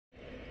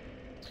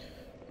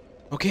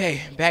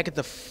Okay, back at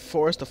the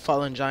Forest of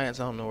Fallen Giants.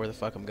 I don't know where the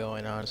fuck I'm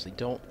going, I honestly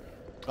don't.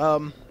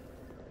 Um,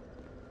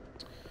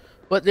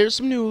 but there's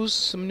some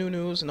new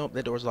news. Nope,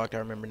 that door's locked, I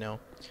remember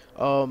now.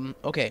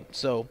 Okay,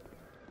 so,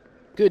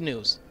 good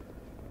news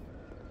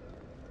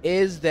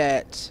is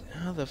that,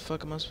 how the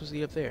fuck am I supposed to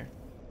get up there?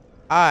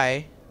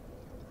 I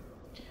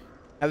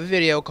have a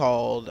video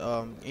called,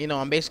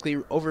 I'm basically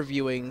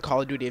overviewing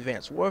Call of Duty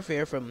Advanced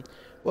Warfare from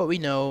what we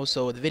know.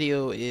 So the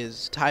video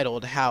is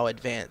titled How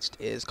Advanced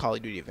is Call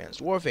of Duty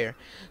Advanced Warfare.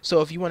 So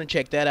if you want to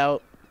check that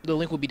out, the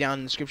link will be down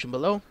in the description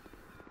below.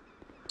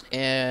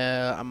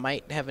 And I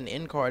might have an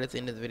end card at the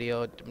end of the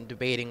video. I'm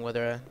debating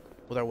whether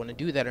I want to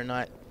do that or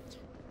not.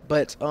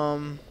 But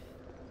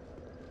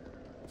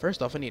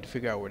first off, I need to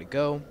figure out where to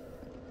go.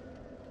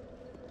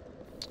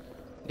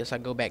 Guess I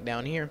go back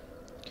down here.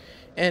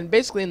 And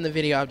basically in the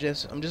video, I'm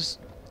just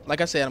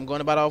like I said, I'm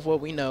going about off what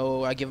we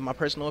know. I give my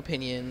personal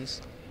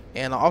opinions,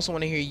 and I also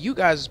want to hear you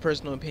guys'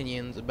 personal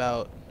opinions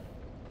about,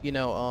 you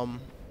know,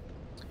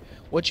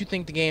 what you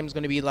think the game's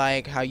going to be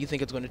like, how you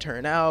think it's going to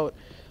turn out.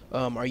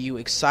 Are you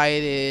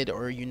excited,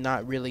 or are you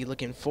not really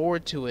looking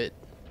forward to it?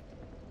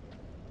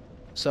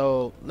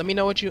 So let me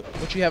know what you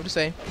have to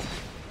say.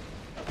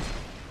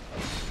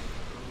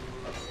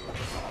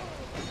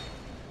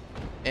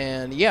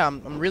 And yeah,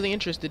 I'm really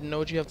interested to know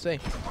what you have to say.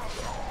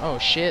 Oh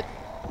shit.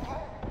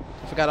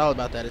 I forgot all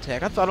about that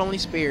attack. I thought only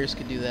spears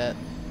could do that.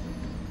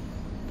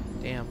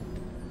 Damn.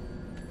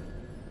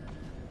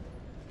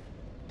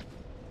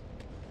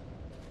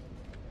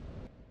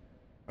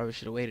 Probably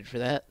should have waited for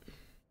that.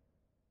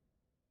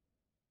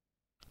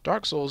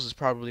 Dark Souls is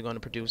probably going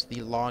to produce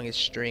the longest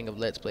string of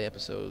Let's Play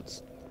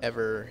episodes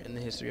ever in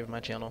the history of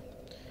my channel.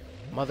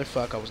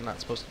 Motherfuck, I was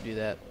not supposed to do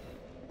that.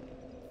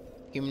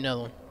 Give me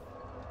another one.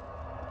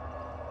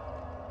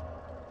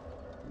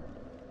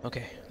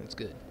 Okay, that's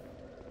good.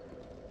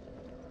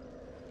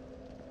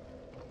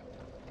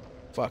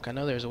 Fuck, I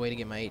know there's a way to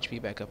get my HP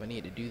back up. I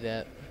need to do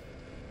that.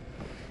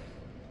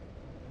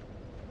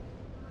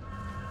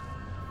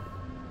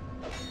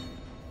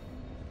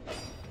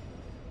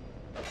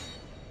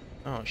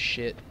 Oh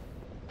shit.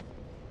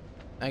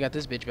 I got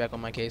this bitch back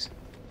on my case.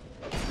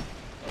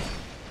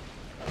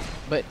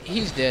 But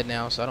he's dead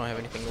now, so I don't have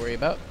anything to worry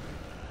about.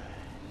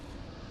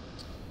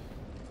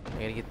 I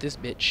gotta get this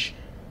bitch.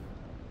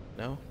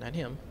 No, not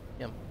him.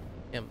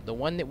 Him. The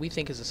one that we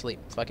think is asleep.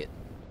 Fuck it.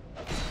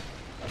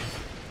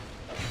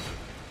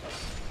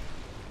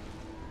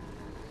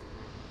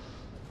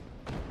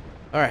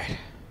 Alright.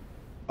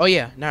 Oh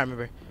yeah, now I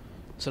remember.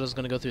 So I was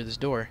gonna go through this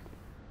door.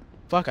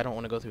 Fuck, I don't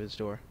want to go through this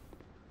door.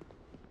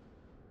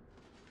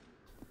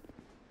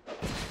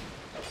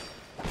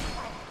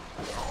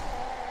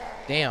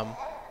 Damn.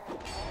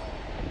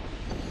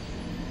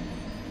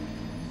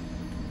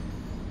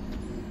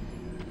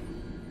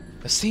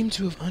 I seem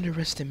to have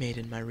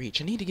underestimated my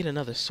reach. I need to get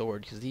another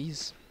sword, because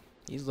these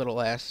little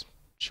ass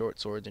short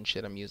swords and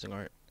shit I'm using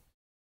aren't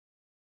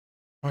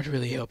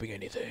really helping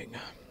anything.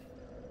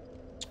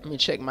 Let me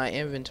check my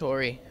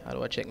inventory. How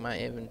do I check my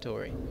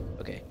inventory?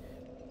 Okay.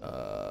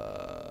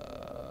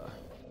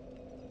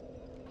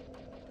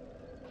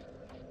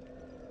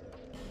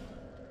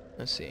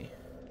 Let's see.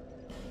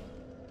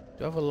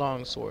 Do I have a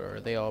long sword, or are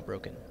they all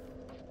broken?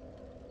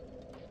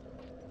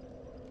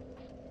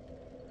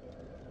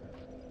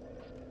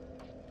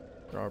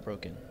 They're all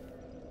broken.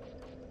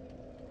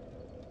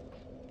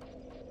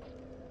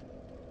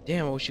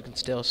 Damn, I wish you could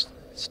steal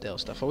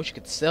stuff. I wish you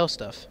could sell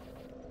stuff.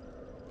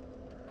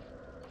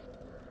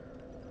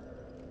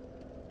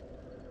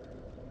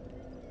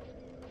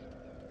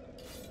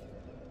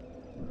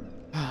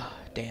 Ah,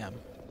 damn.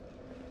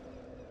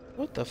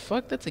 What the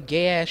fuck? That's a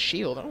gay ass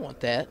shield. I don't want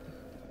that.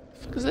 What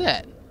the fuck is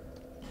that?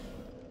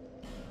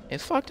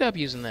 It fucked up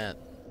using that.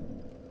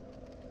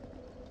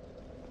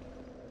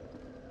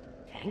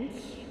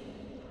 Thanks.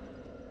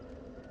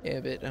 Yeah,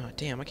 but oh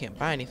damn, I can't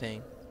buy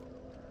anything.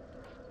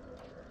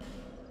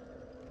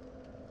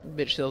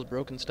 Bitch sells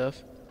broken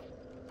stuff.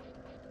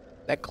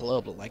 That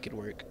club looked like it'd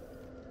work.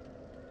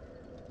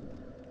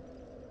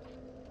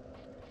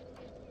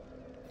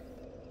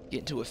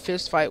 Get into a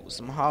fist fight with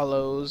some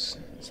hollows.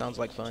 Sounds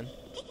like fun.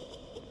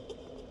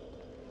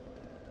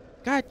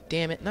 God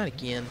damn it, not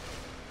again.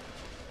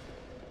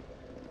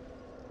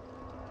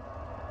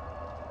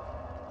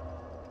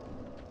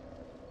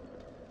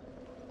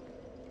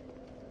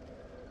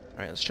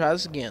 Alright, let's try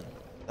this again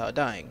without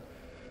dying.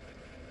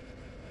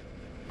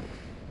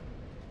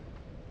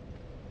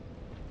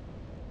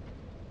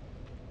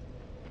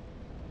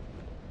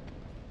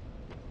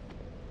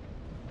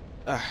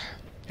 Ah,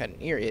 had an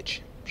ear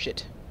itch.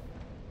 Shit.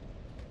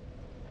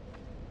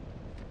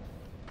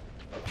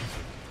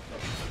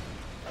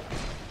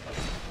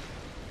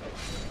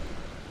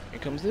 Here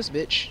comes this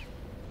bitch.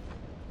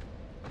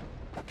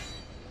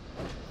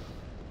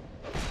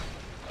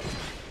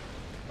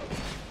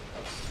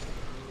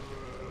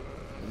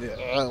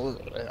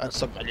 I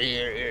suck my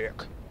dick.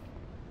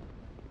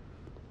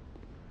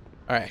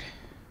 Alright.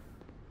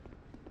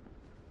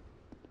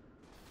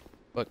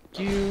 Fuck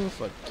you,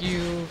 fuck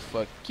you,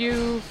 fuck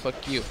you,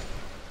 fuck you.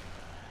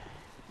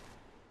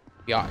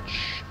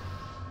 Yatch.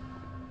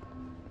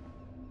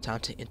 Time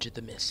to enter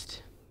the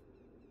mist.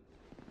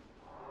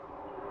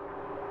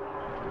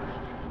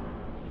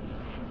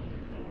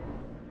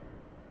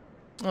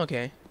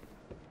 Okay.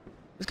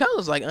 This kind of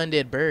looks like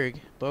Undead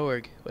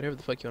Borg, whatever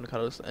the fuck you want to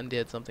call it.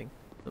 Undead something.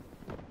 Oh,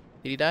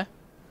 did he die?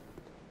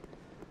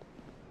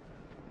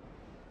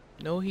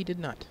 No, he did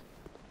not.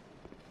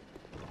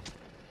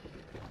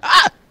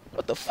 Ah!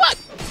 What the fuck?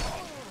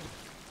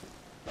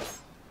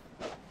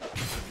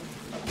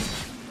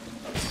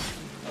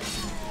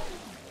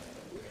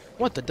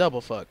 What the double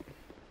fuck?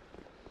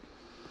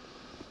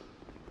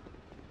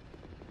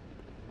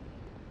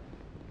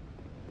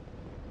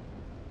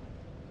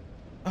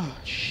 Oh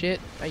shit,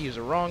 I used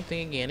the wrong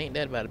thing again. Ain't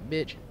that about a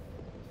bitch?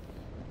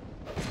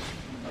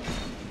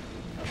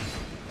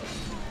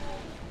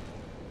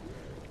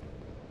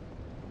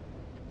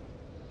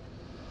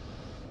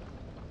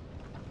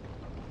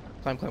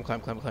 Climb, climb,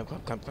 climb, climb, climb,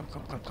 climb, climb, climb,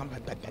 climb, climb, climb,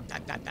 climb,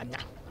 climb, climb, climb,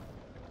 climb.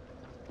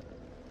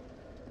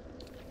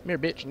 Come here,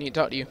 bitch. I need to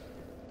talk to you.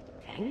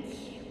 Thank you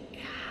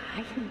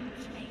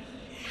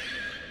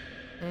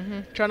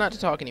kindly. Try not to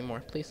talk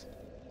anymore, please.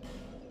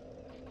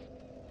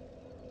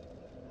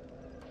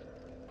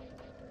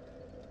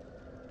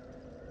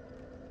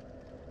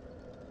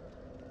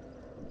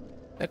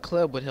 That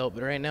club would help,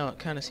 but right now it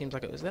kind of seems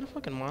like is that a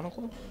fucking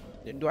monocle?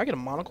 Do I get a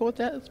monocle with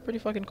that? That's pretty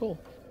fucking cool.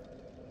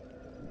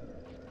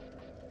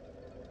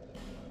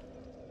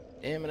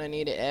 Damn it, I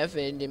need an F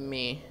into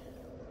me.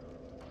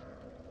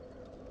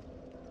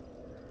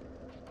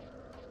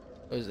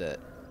 What is that?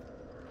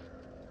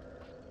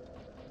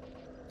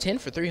 10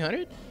 for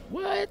 300?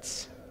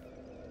 What?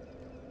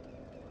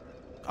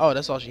 Oh,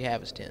 that's all she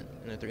have is 10 and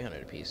they're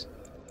 300 apiece.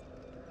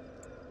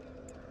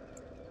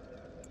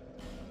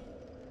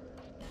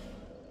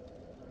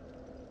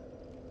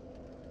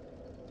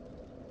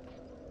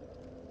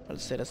 I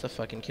would say that's a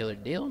fucking killer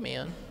deal,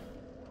 man.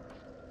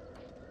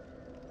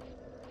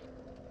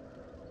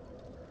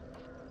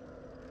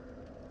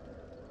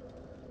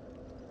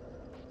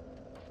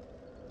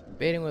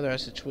 Debating whether I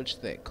should switch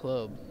to that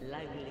club.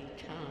 Lively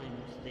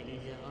times these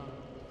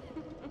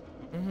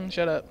are.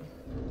 Shut up.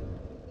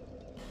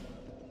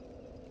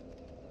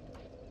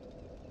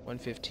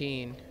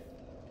 115.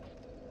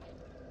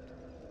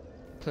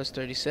 Plus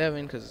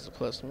 37 because it's a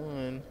plus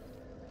 1.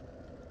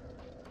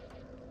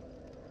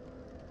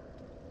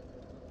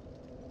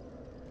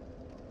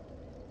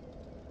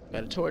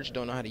 Got a torch,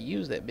 don't know how to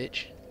use that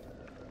bitch.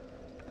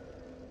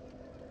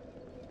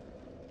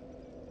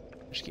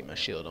 Just keep my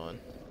shield on.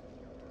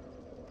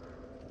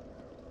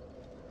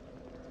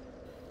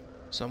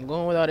 So I'm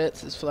going without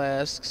Etz's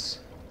flasks.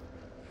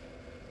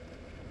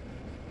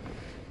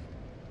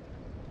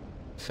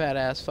 Fat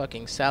ass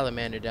fucking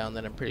salamander down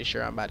that I'm pretty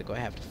sure I'm about to go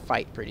have to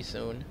fight pretty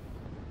soon.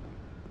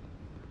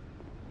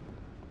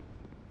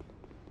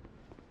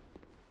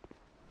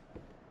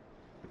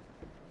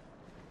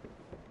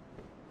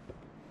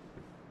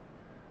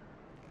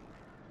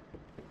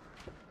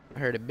 I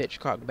heard a bitch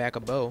cock back a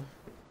bow.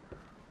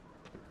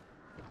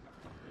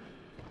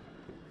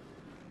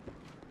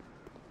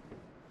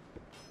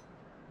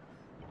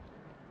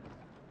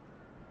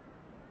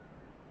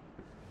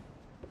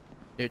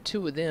 There are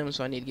 2 of them,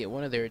 so I need to get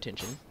one of their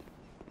attention.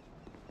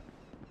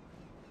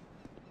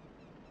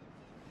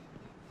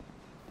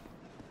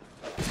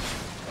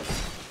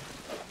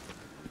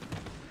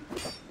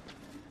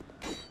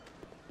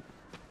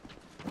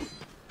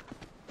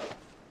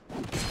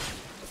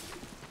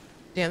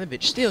 Damn, the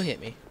bitch still hit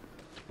me.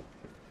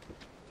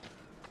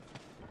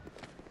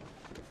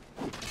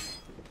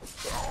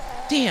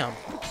 Damn!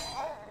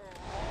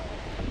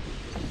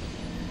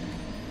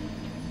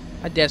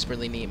 I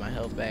desperately need my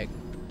health back.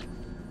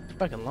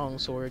 Fucking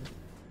longsword.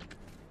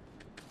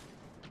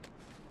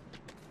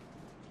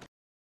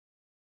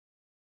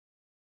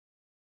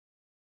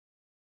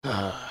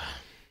 Now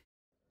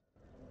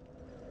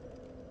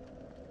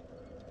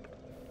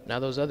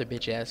those other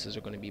bitch asses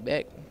are gonna be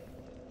back.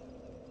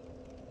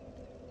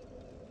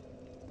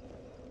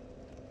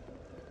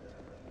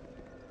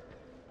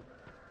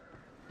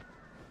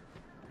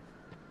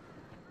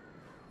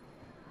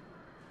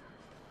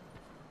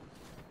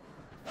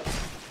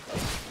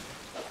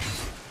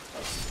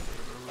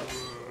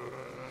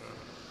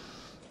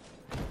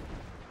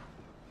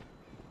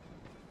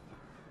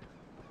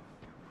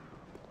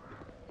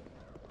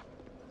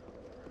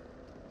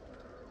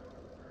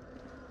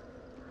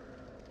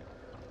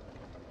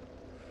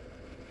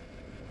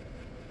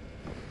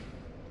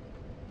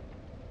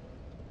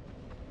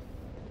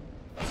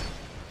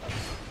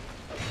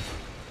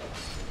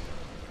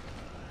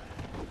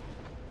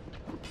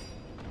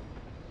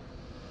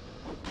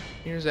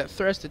 Here's that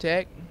thrust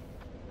attack.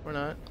 Or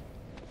not.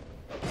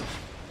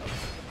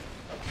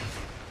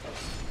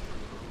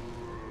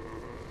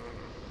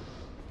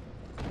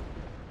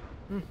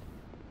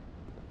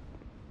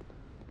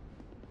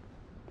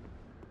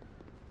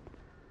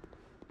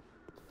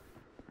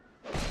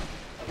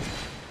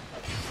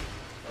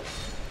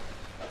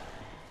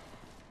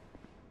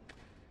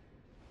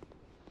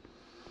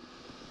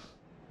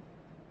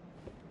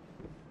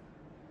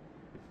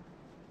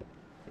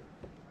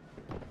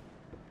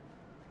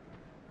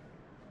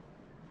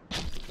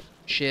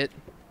 Shit.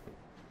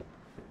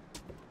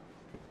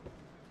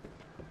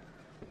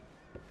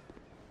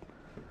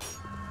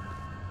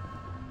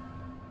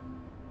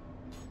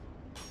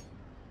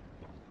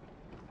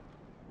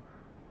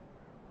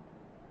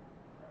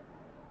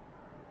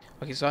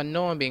 Okay, so I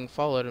know I'm being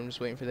followed. I'm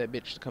just waiting for that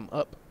bitch to come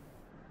up.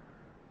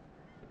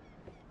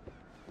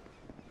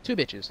 2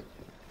 bitches.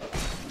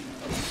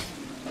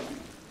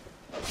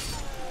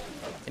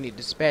 I need to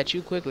dispatch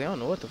you quickly. I don't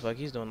know what the fuck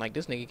he's doing. Like,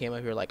 this nigga came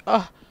up here like,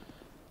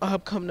 I'm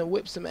coming to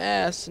whip some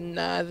ass.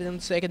 Nah, then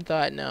second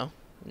thought, no.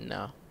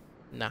 No.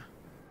 Nah.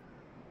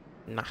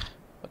 Nah.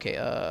 Okay,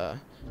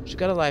 she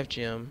got a life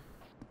gem.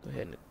 Go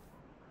ahead and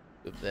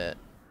whip that.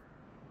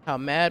 How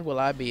mad will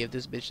I be if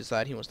this bitch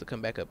decides he wants to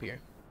come back up here?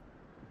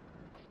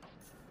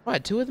 Oh, I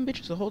had 2 of them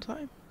bitches the whole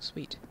time?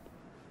 Sweet.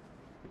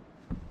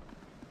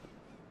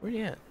 Where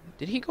he at?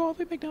 Did he go all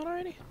the way back down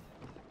already?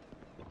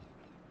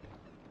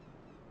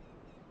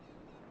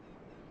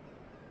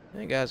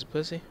 That guy's a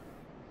pussy.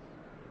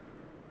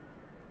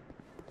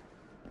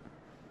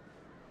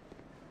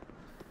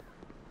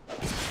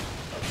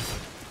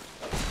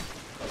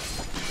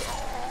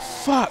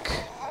 Fuck!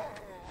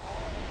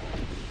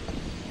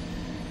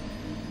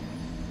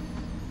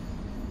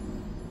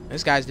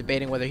 This guy's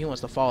debating whether he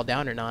wants to fall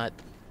down or not.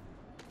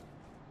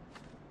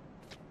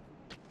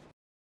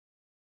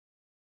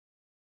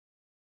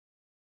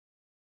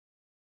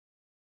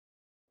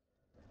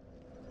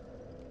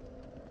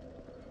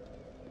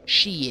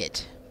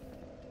 Shit.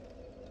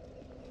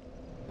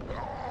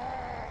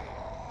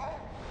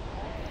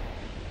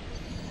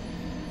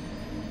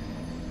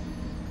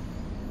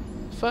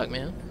 Fuck,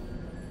 man.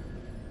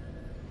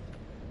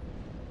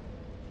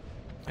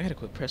 I gotta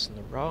quit pressing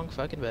the wrong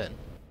fucking button.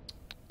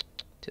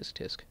 Tisk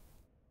tisk.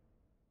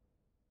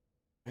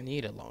 I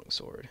need a long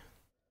sword.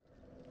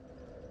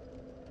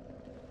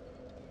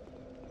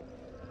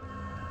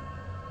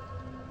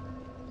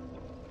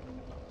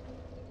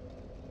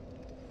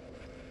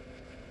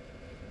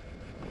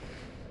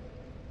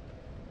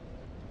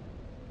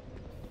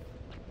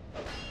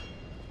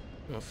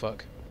 Oh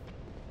fuck.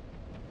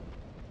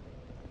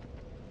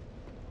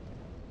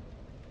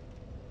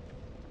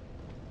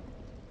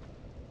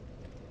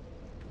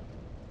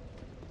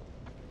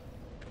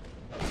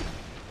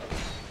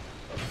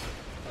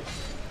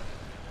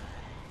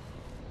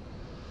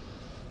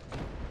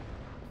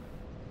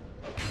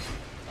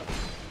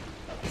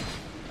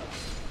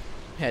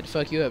 Had to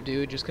fuck you up,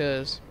 dude, just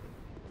cause.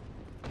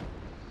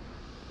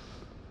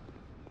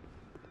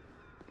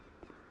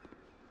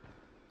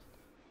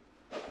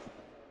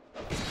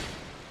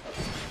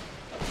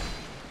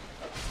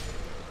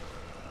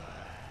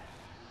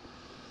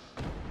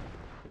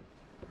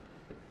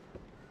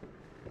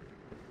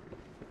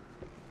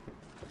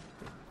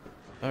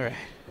 Alright.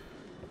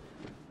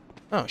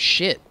 Oh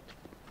shit.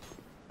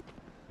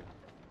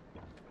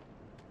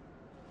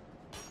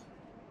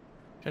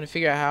 Trying to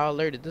figure out how I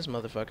alerted this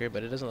motherfucker,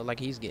 but it doesn't look like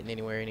he's getting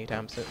anywhere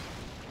anytime soon.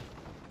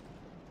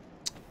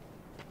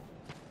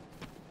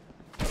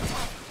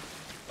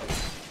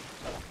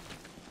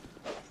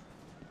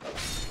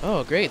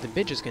 Oh great, the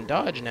bitches can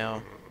dodge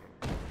now.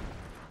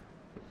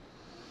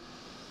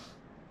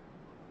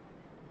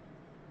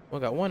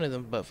 Well, got one of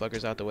them butt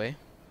fuckers out the way.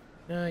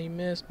 No, you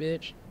missed,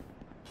 bitch.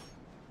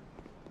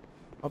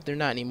 Hope they're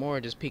not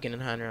anymore, just peeking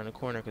and hiding around the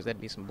corner, because that'd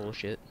be some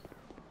bullshit.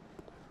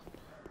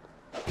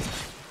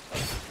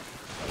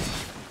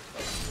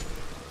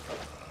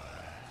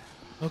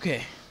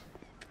 Okay.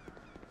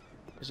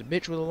 There's a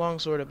bitch with a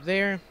longsword up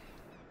there.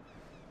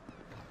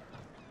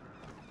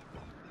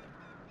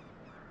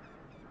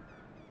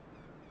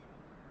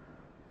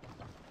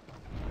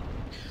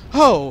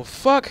 Oh,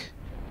 fuck!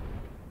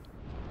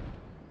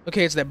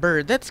 Okay, it's that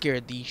bird. That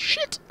scared the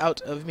shit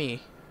out of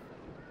me.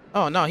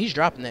 Oh, no, he's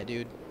dropping that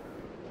dude.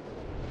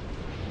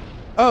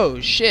 Oh,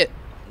 shit.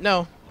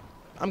 No.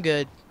 I'm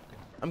good.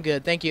 I'm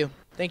good. Thank you.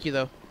 Thank you,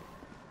 though.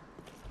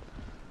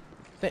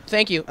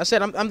 Thank you. I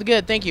said I'm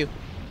good. Thank you.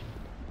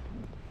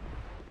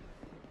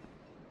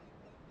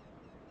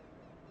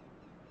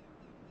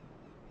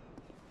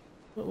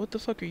 What the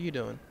fuck are you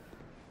doing?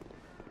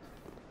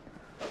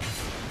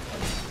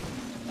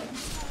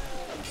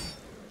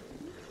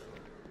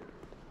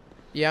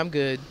 Yeah, I'm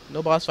good.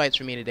 No boss fights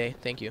for me today.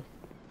 Thank you.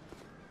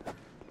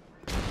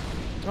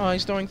 Oh,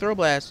 he's throwing throw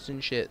blasts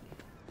and shit.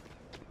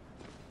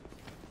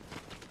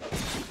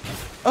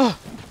 Oh,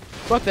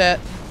 fuck that.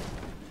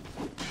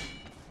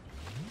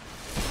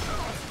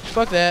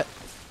 Fuck that.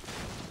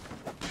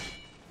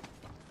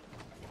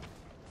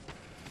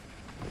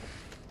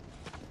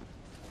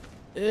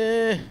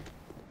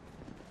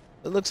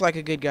 It looks like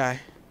a good guy.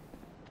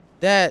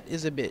 That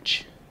is a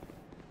bitch.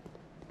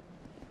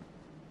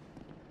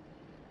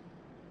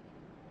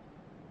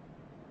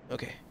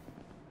 Okay.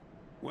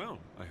 Well,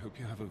 I hope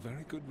you have a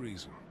very good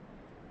reason.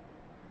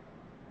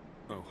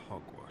 Oh,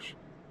 hogwash.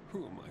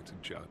 Who am I to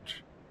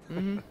judge?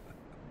 Mm-hmm.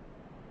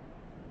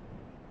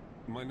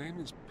 My name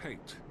is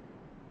Pate.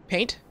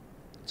 Paint?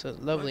 It's a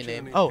lovely My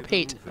name. journey Oh, hither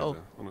Pate. and Oh.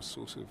 thither on a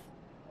sort of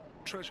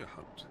treasure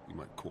hunt, you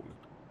might call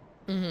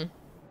it. Mm-hmm.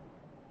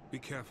 Be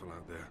careful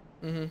out there.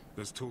 Mm-hmm.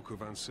 There's talk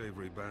of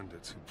unsavory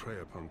bandits who prey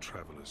upon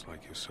travelers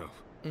like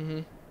yourself. Mm-hmm.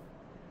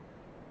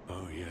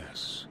 Oh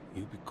yes,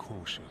 you be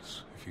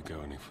cautious if you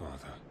go any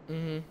farther.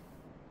 Mm-hmm.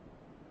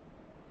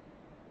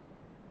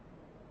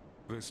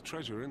 There's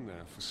treasure in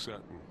there for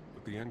certain,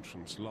 but the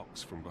entrance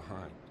locks from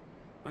behind.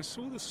 I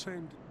saw the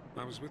same...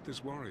 I was with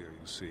this warrior,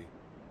 you see,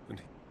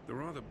 and the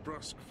rather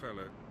brusque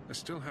fellow. I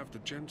still have the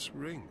gent's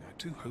ring. I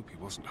do hope he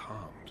wasn't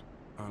harmed.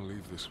 I'll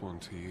leave this one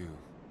to you.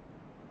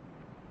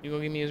 You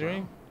gonna give me his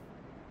ring?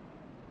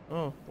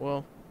 Oh,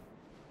 well.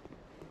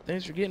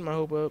 Thanks for getting my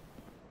hope up.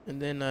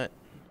 And then not.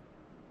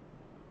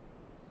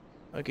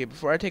 Okay,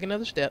 before I take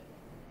another step,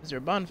 is there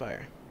a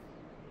bonfire?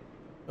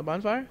 A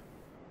bonfire?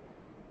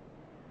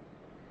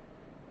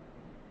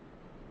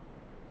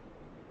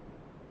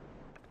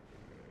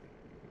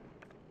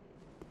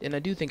 And I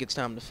do think it's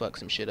time to fuck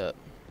some shit up.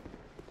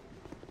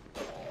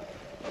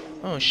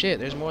 Oh shit,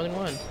 there's more than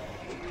one.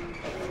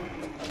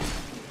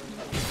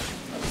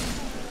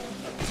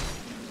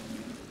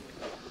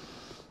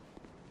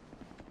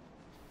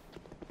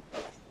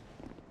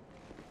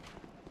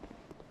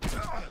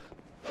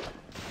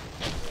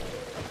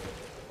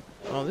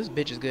 Oh, this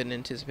bitch is good in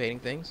anticipating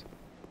things.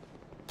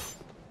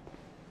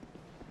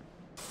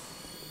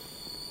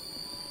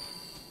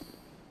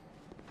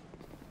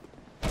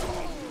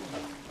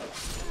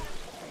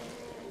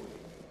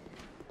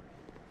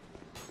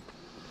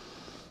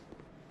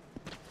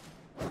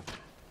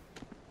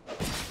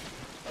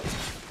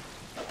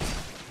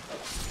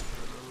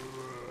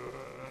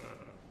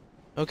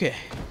 Okay.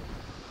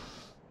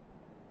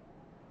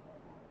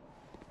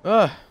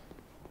 Ugh.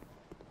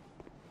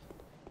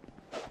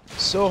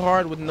 So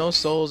hard with no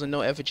souls and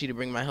no effigy to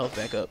bring my health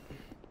back up.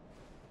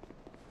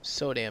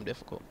 So damn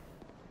difficult.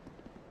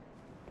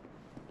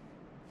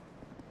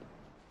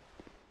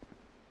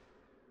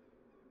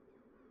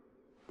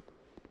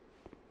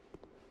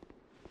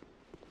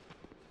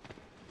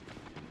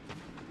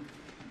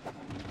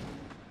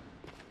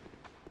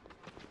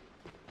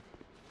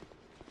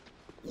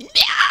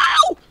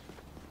 No!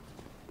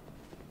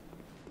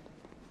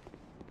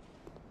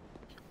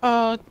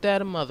 Oh,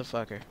 that a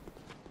motherfucker.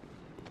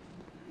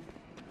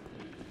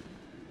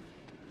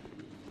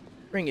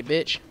 Bring it,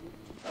 bitch.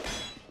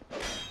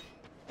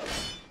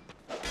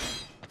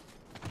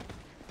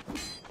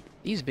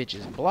 These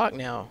bitches block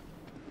now.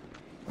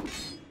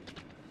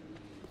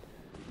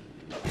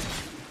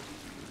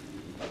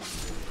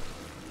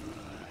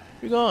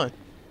 Where you going?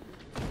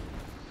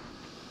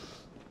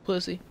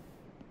 Pussy.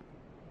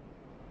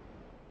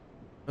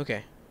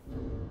 Okay.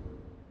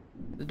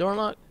 The door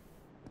locked?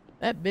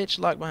 That bitch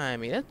locked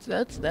behind me.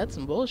 That's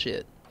some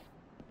bullshit.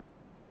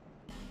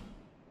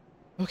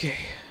 Okay.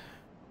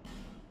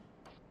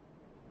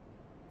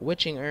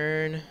 Witching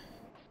urn.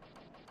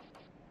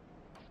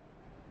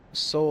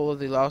 Soul of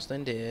the lost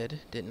undead.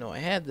 Didn't know I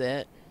had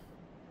that.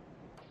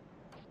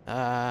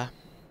 That's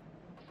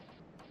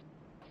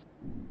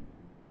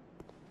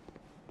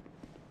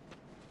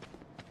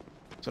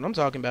what I'm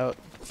talking about.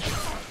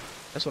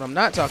 That's what I'm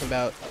not talking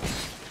about.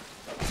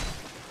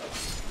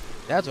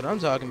 That's what I'm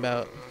talking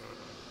about.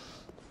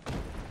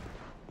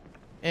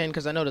 And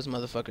because I know this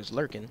motherfucker's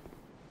lurking.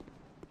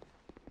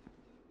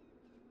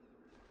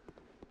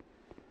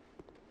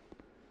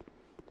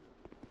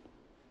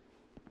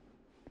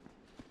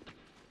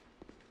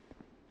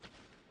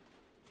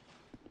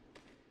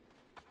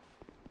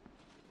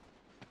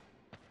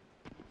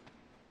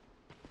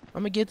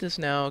 I'm gonna get this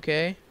now,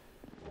 okay?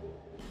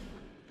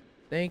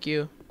 Thank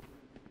you.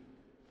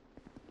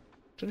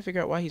 Trying to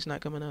figure out why he's not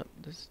coming up.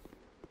 This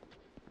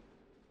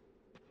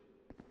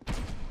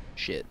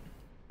shit.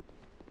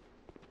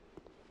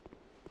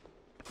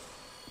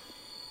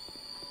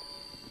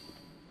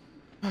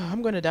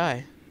 I'm gonna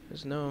die.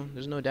 There's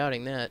no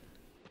doubting that.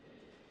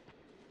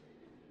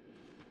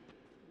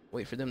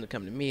 Wait for them to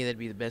come to me, that'd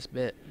be the best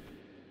bet.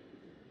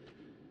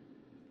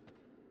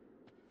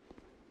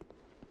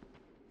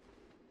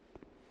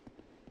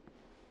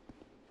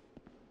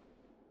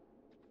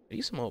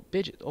 These some old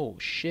bitches. Oh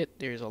shit,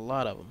 there's a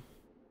lot of them.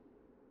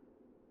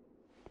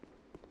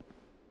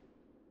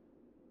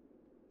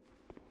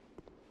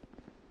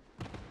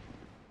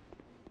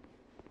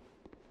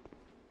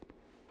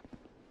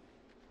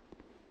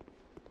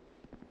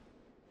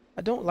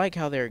 I don't like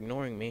how they're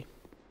ignoring me.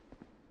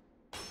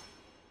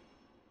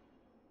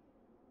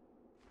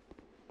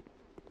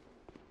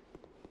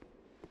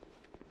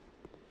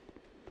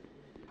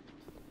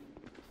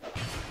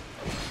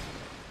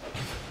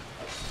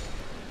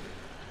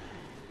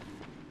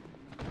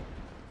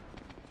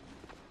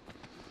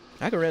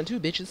 I can run too,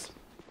 bitches.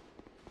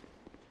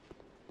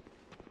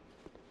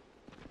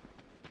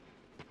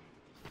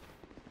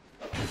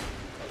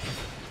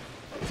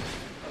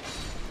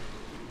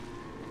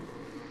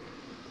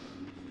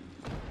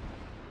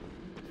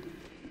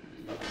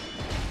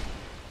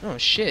 Oh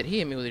shit, he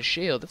hit me with his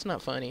shield. That's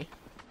not funny.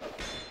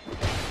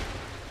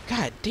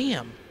 God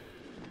damn.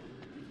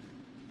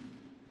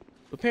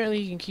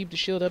 Apparently he can keep the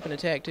shield up and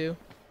attack too.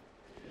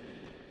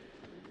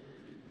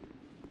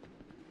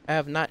 I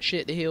have not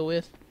shit to heal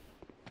with.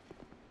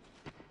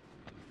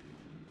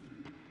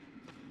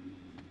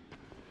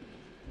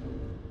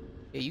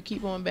 Yeah, you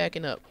keep on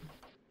backing up.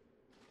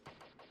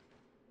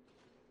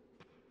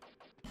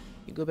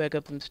 You go back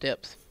up them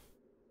steps.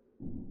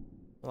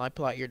 While I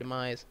plot your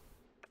demise.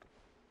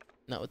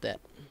 Not with that.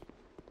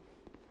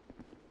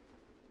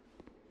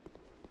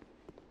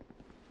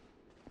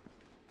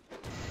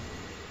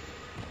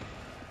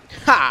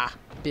 Ha!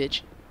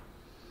 Bitch.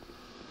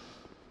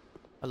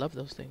 I love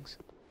those things.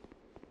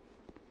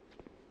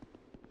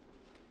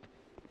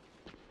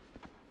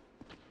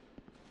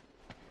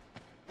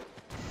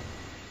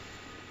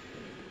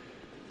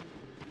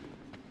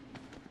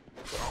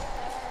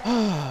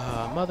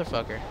 Ah,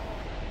 motherfucker.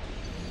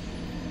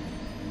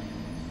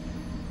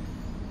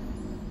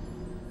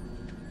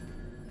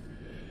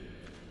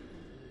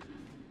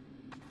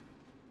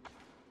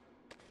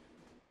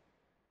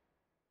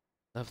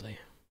 Lovely.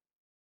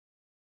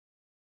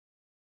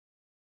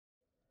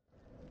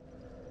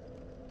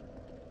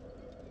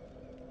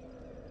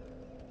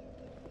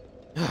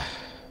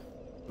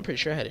 I'm pretty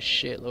sure I had a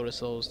shitload of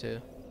souls too.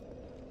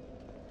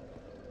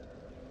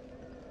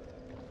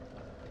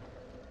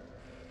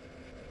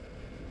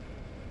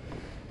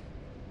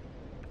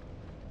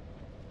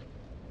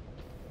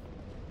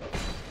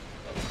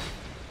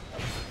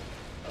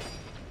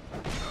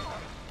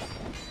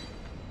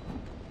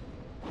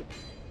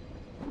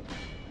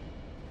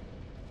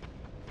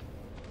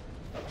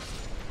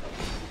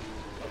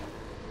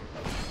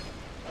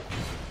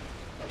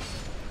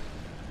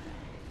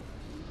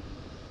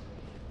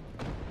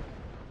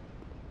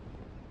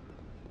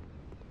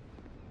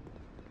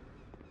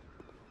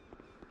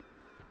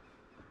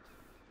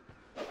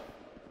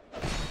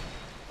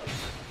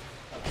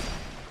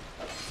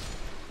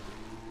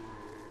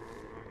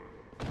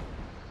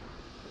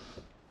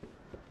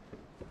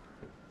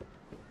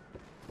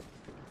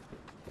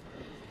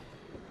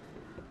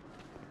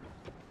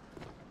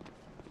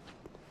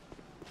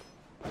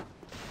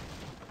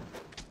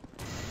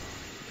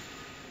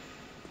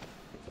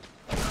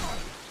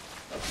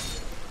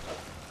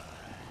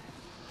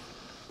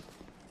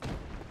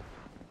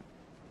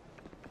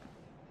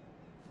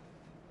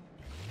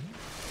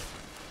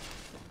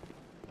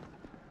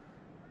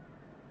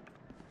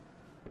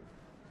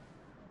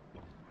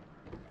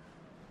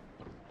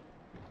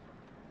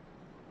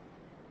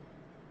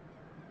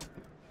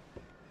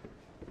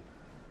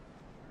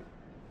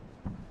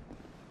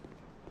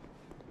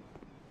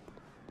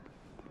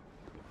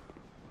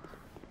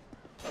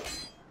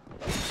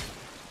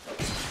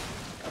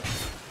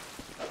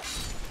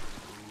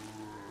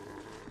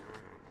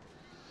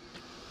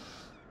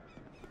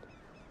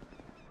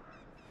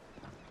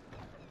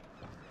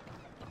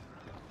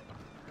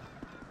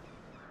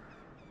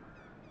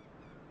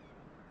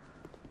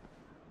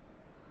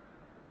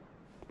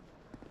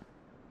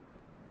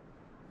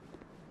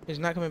 He's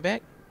not coming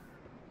back?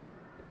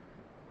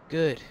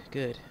 Good,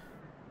 good.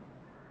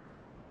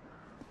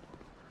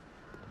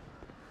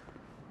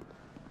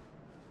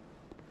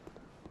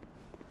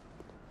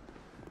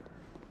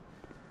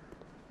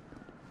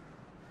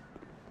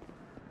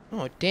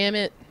 Oh, damn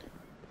it.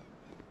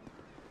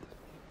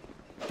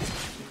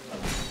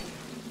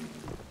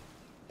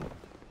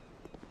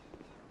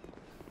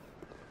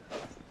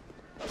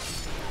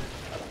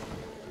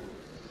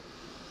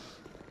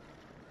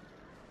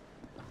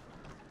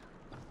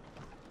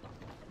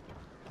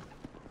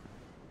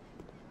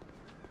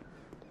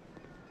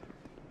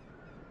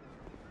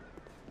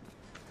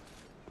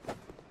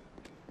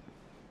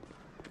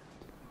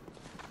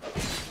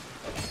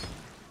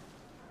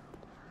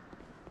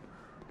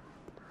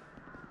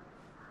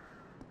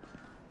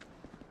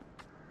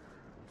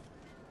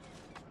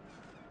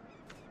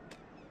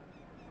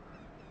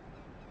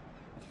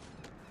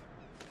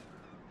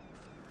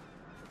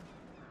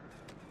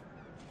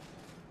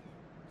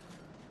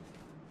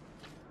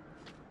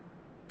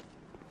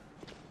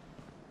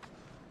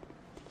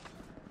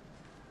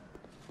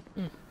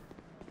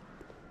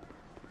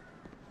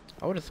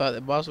 I would have thought the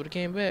boss would have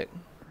came back.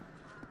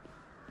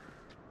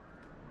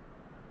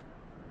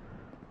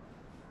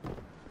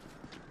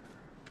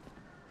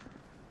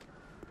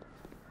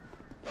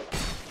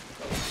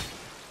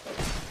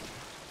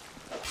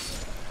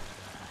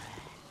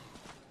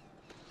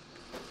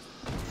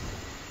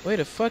 Way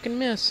to fucking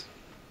miss.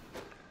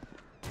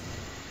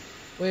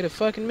 Way to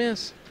fucking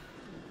miss.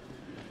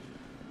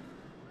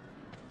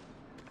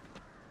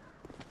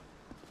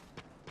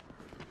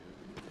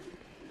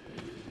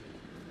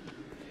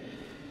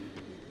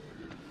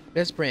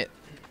 Best sprint.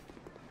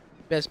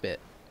 Best bet.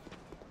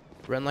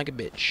 Run like a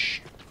bitch.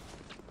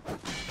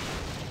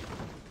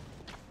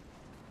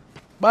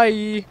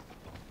 Bye.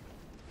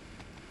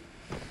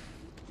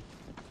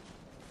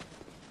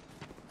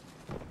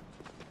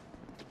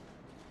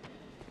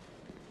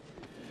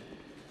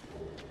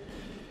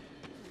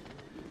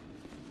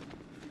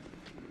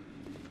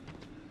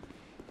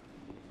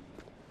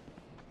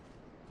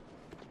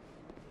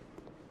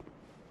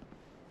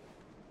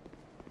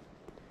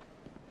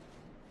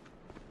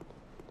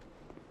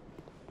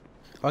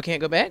 Oh, I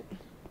can't go back?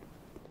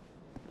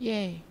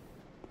 Yay.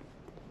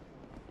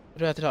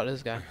 Do I have to talk to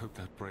this I guy? hope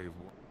that brave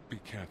be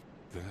careful.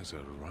 There's a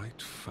right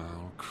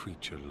foul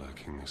creature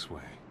lurking this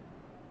way.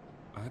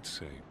 I'd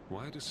say,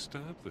 why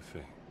disturb the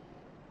thing?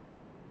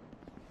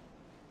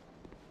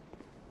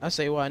 I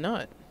say, why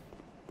not?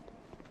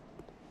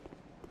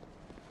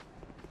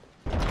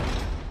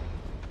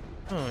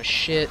 Oh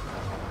shit.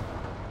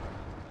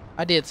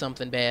 I did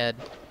something bad.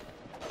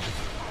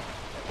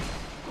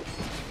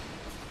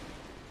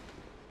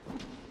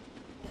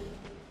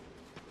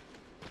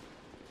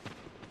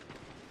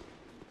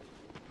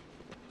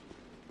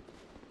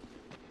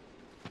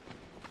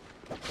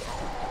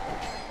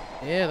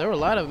 Yeah, there were a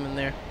lot of them in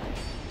there.